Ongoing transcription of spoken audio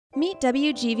Meet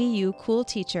WGVU cool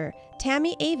teacher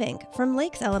Tami Avink from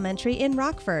Lakes Elementary in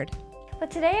Rockford. Well,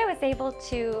 today I was able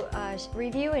to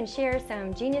review and share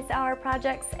some Genius Hour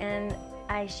projects, and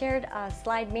I shared a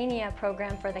Slide Mania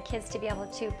program for the kids to be able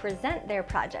to present their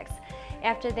projects.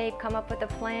 After they've come up with a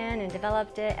plan and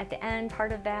developed it, at the end,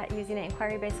 part of that, using an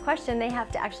inquiry-based question, they have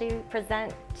to actually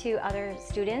present to other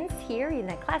students here in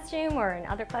the classroom or in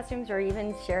other classrooms, or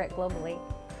even share it globally.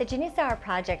 The Genius Hour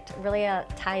project really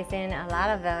ties in a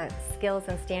lot of the skills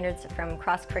and standards from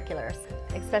cross-curriculars,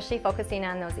 especially focusing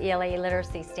on those ELA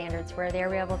literacy standards where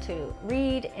they're able to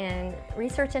read and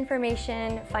research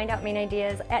information, find out main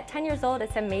ideas. At 10 years old,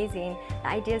 it's amazing the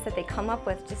ideas that they come up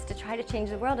with just to try to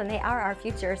change the world, and they are our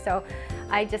future. So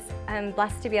I'm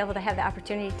blessed to be able to have the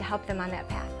opportunity to help them on that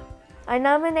path. I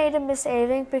nominated Miss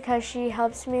Avink because she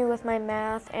helps me with my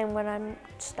math and when I'm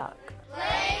stuck.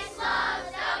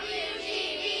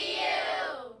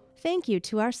 Thank you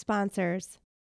to our sponsors.